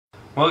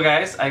Well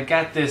guys, I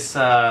got this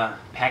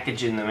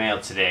package in the mail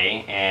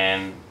today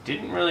and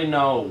didn't really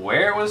know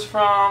where it was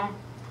from,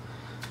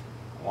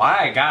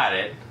 why I got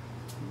it,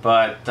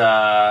 but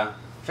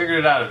figured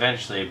it out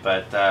eventually,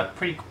 but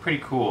pretty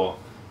cool.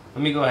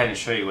 Let me go ahead and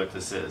show you what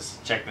this is.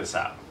 Check this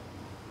out.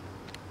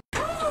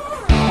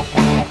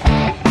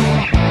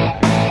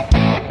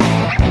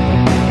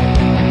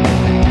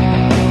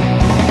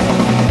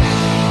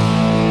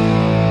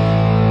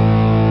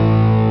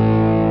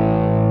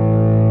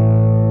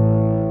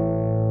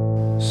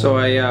 So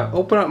I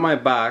open up my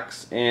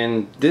box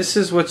and this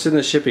is what's in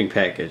the shipping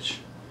package.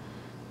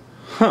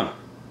 Huh.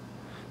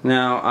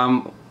 Now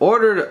I'm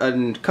ordered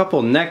a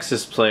couple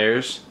Nexus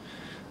players,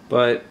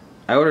 but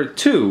I ordered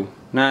two,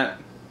 not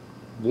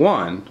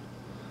one.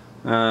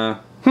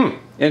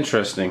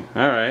 Interesting.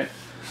 Alright.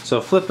 So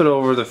flip it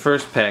over the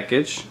first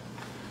package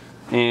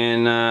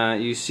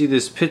and you see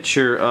this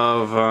picture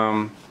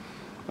of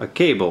a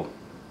cable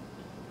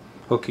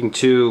hooking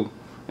to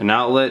an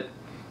outlet,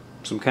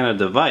 some kind of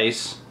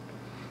device,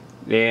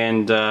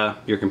 and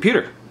your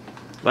computer,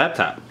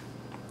 laptop.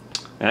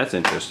 That's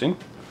interesting.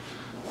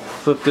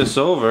 Flip this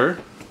over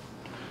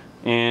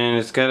and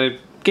it's got a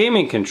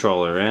gaming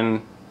controller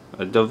and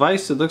a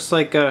device that looks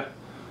like a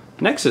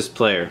Nexus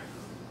player.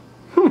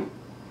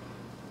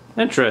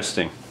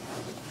 Interesting.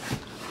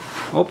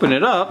 Open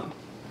it up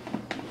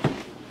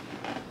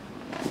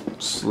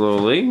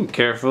slowly and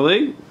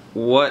carefully.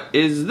 What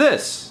is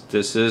this?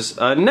 This is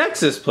a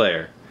Nexus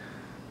player.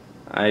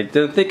 I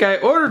don't think I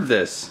ordered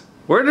this.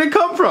 Where did it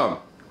come from?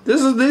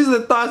 These are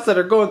the thoughts that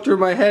are going through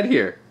my head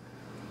here.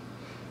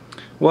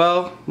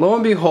 Well, lo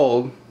and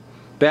behold,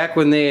 back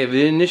when they have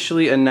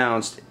initially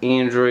announced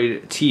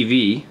Android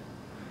TV,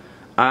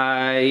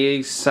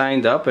 I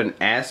signed up and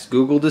asked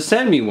Google to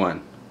send me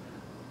one.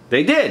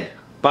 They did.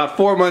 About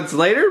 4 months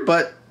later,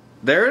 but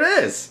there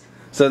it is.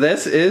 So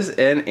this is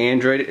an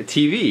Android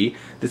TV.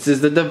 This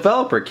is the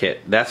developer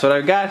kit. That's what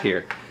I've got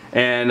here.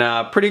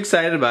 And pretty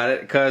excited about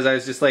it because I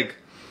was just like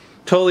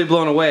totally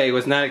blown away.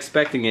 Was not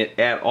expecting it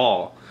at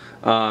all.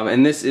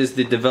 And this is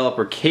the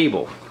developer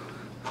cable.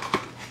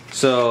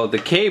 So the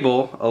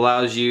cable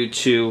allows you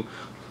to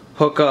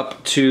hook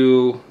up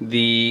to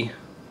the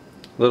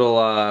little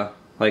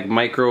like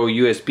micro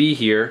USB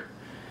here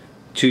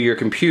to your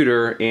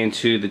computer and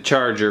to the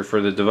charger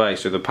for the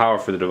device, or the power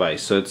for the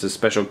device. So it's a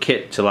special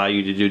kit to allow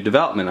you to do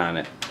development on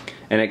it.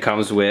 And it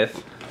comes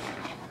with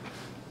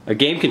a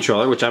game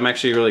controller, which I'm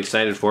actually really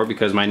excited for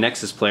because my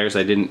Nexus players,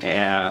 I didn't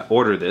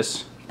order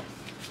this.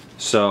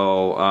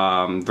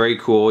 So very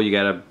cool. You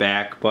got a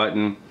back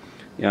button,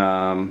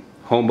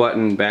 home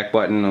button, back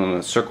button, and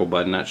a circle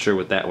button. Not sure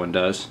what that one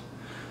does.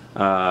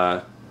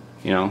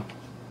 You know,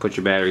 put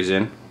your batteries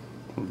in,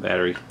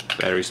 battery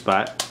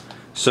spot.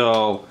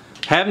 So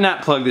have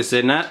not plugged this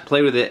in, not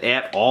played with it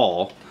at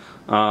all.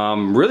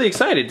 Really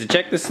excited to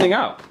check this thing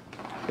out.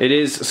 It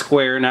is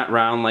square, not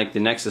round like the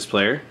Nexus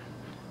player.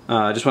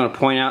 I just want to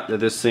point out that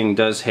this thing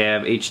does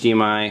have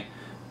HDMI,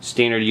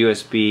 standard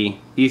USB,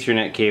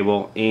 Ethernet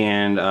cable,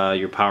 and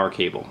your power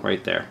cable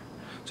right there.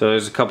 So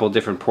there's a couple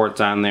different ports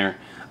on there.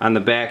 On the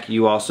back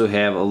you also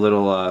have a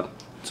little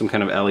some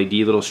kind of LED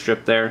little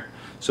strip there.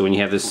 So when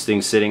you have this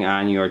thing sitting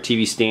on your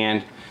TV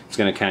stand, it's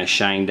going to kind of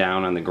shine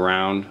down on the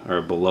ground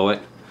or below it.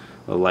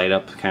 It'll light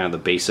up kind of the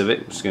base of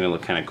it. It's going to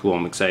look kind of cool.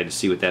 I'm excited to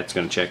see what that's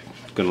going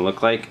to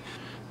look like.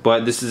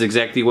 But this is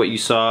exactly what you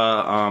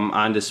saw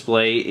on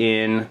display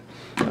in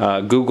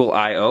Google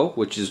I/O,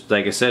 which is,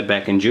 like I said,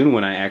 back in June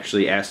when I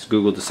actually asked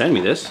Google to send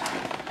me this.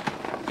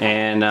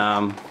 And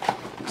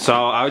so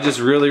I was just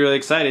really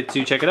excited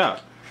to check it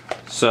out.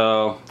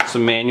 So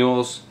some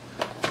manuals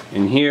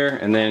in here,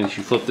 and then if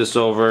you flip this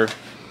over,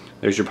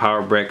 there's your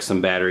power brick, some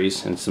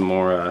batteries, and some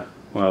more,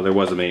 well, there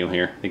was a manual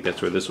here. I think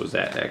that's where this was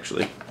at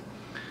actually.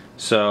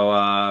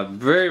 So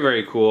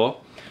very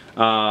cool.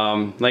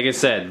 Like I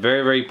said,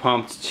 very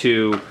pumped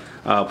to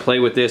play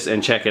with this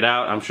and check it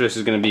out. I'm sure this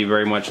is going to be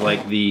very much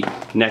like the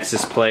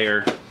Nexus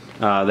player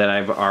that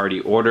I've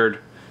already ordered.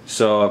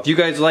 So if you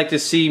guys like to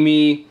see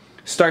me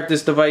start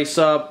this device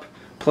up,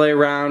 play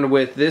around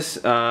with this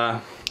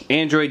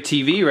Android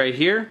TV right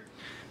here,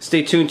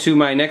 stay tuned to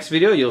my next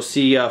video. You'll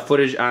see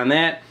footage on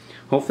that.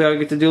 Hopefully I'll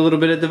get to do a little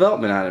bit of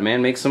development on it,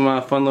 man. Make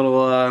some fun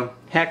little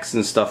hacks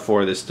and stuff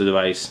for this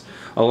device,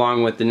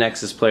 along with the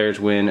Nexus players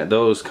when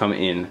those come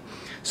in.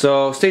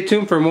 So stay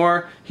tuned for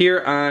more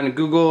here on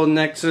Google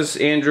Nexus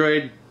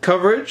Android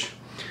coverage,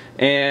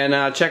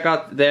 and check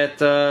out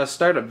that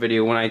startup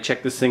video when I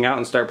check this thing out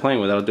and start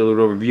playing with it. I'll do a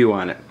little review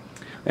on it,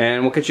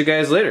 and we'll catch you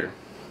guys later.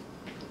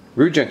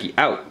 Rootjunky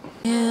out.